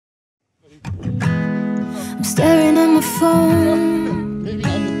staring at my phone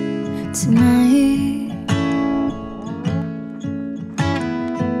tonight.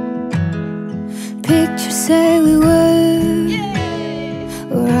 Pictures say we were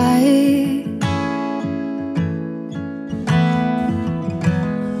right.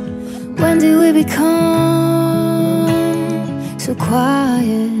 When did we become so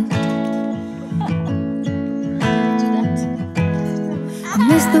quiet? I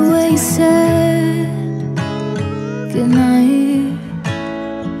miss the way you said goodnight.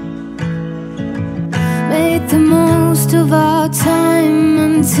 Made the most of our time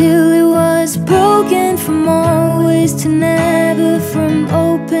until it was broken. From always to never, from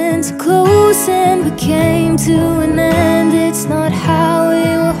open to close, and we came to an end. It's not how we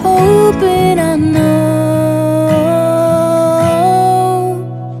were hoping, I know.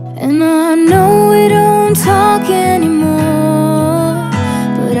 And I know we don't talk anymore,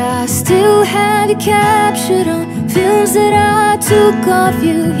 but I still have you captured on films that I took of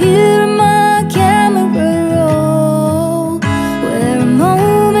you here in my camera roll, where a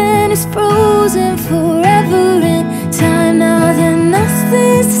moment is frozen forever in time. Now then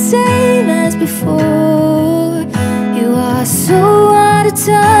nothing's the same as before. You are so out of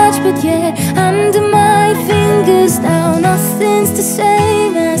touch, but yet under my fingers now nothing's the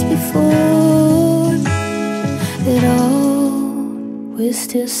same as before at all. We're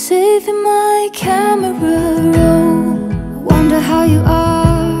still safe in my camera roll. I wonder how you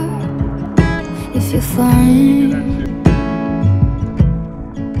are, if you're fine.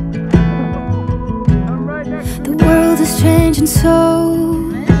 The world is changing, so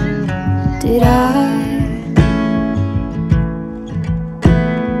did I.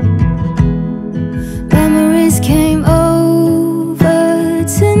 Memories came over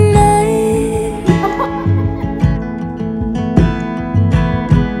tonight.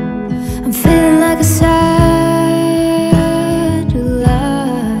 I'm feeling like a satellite.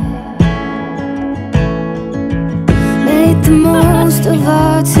 Made the most of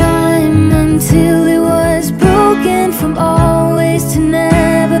our time until it was broken. From always to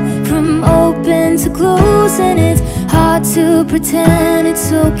never, from open to close, and it's hard to pretend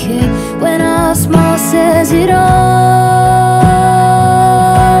it's okay when our smile says it all.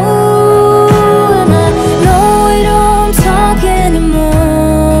 And I know we don't talk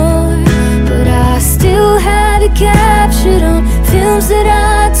anymore, but I still have you captured on films that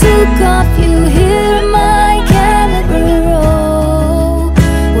I took of you here in my camera roll,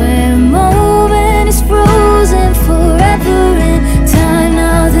 where a moment is frozen forever in time.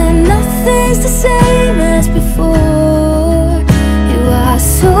 Now then nothing's the same as before. You are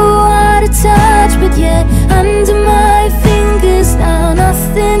so out of touch, but yet under my fingers now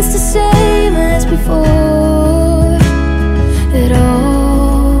nothing's the same as before at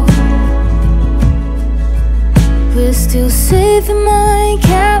all. We're still safe in my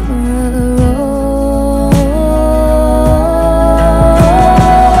camera roll.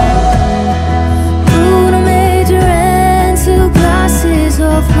 Brewed a major and 2 glasses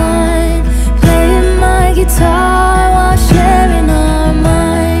of wine, playing my guitar while sharing our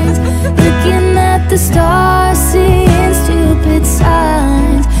minds, looking at the stars, seeing stupid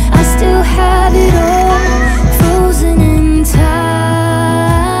signs. I still have it all frozen in time.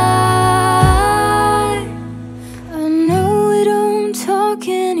 I know we don't talk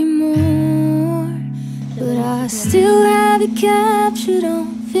anymore, but I still have it captured on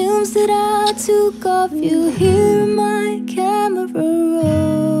films that I took of you here in my camera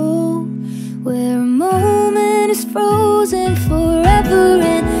roll, where a moment is frozen forever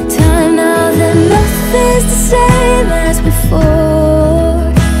in time. Now then nothing's the same as before.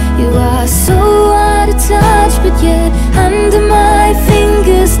 You are so out of touch, but yet under my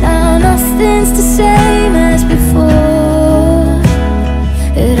fingers now nothing's the same as before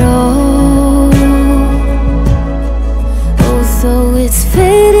at all. Although it's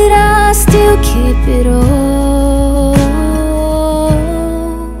faded, I still keep it all.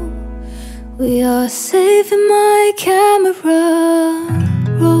 We are safe in my camera.